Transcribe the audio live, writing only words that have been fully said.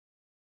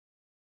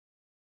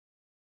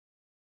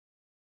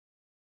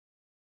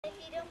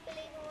you don't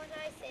believe in what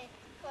I say,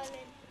 call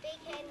in Big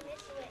Head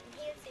Mr. Wit and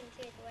he'll sing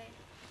to it away.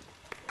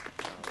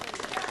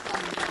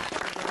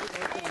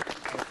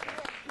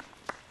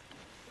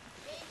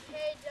 Big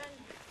head and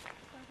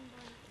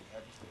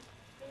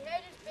my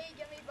head is big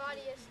and my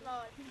body is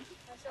small,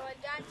 and so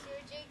I'll dance you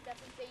a jig that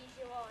will please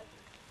you all.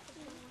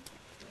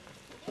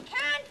 You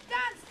can't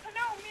dance to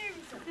no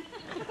music.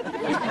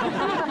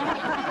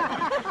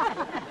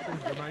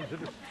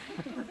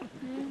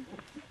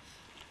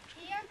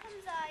 Here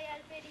comes I,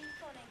 Albiddy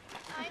Funny.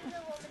 I'm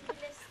the woman who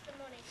lists the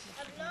money.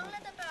 I've long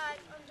leather bag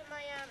under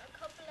my arm, a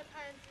couple of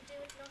pounds will do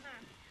it no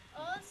harm.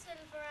 All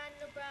silver and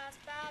no brass,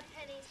 bad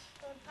pennies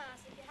don't pass.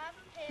 If you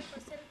haven't paid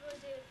for silver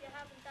will do, if you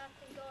haven't that,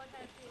 then God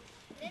help you.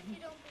 And if you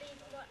don't believe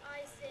in what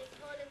I say,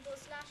 call in Buzz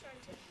Slasher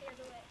until it clears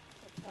away.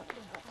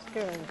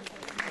 Good.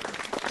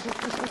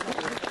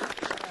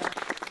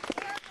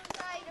 Here comes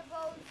I, the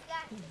bold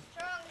Black, the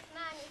strongest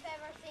man you've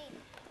ever seen.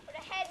 With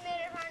a head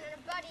made of iron and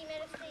a body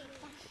made of steel.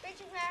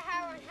 Reaching for our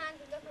hammer and hands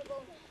with upper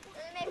bone.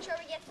 And we'll make sure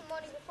we get some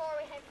money before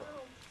we head for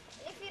home.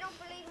 And if you don't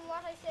believe in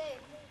what I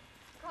say,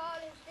 call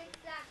in Six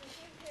Black and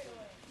she'll clear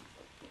away.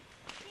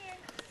 Here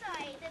comes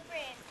I, the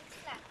brave Six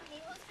Black.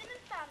 Me husband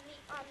and family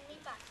on me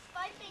back.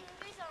 5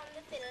 fingers on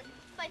the fiddle,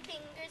 5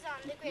 fingers on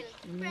the grill.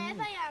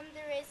 Brave I am,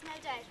 there is no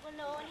doubt. We'll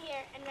know in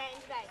here and round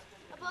about.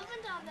 Above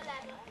and on the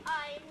level,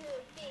 I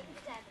rule big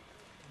the devil.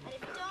 And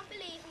if you don't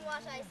believe in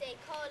what I say,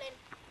 call in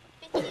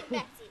Bitsy and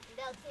Betsy, and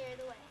they'll clear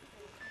the way.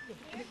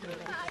 Here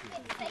comes I,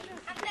 Bitsy,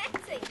 and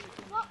let's see.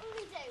 What will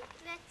we do?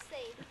 Let's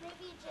see.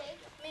 Maybe a jig,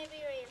 maybe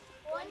a reel.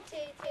 1, 2,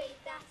 3,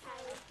 that's how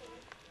we feel.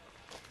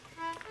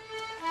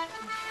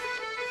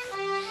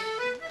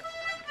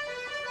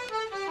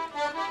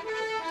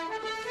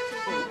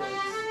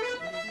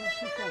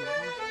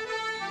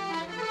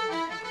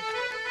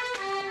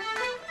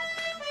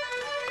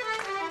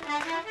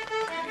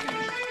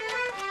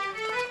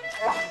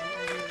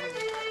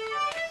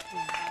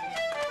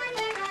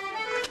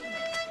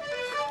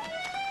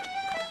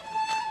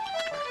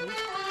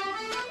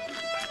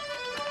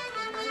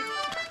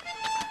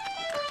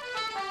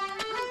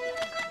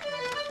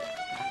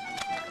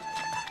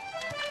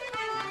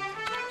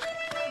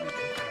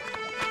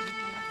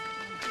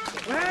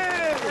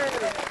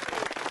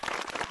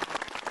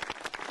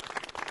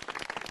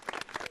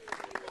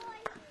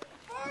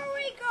 Before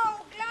we go,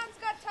 Glan's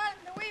got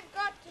talent that we've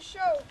got to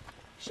show.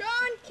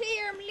 Sean,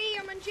 Kieran,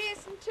 Liam and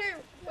Jason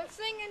too will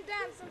sing and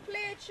dance and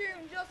play a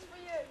tune just for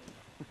you.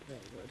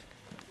 Very good.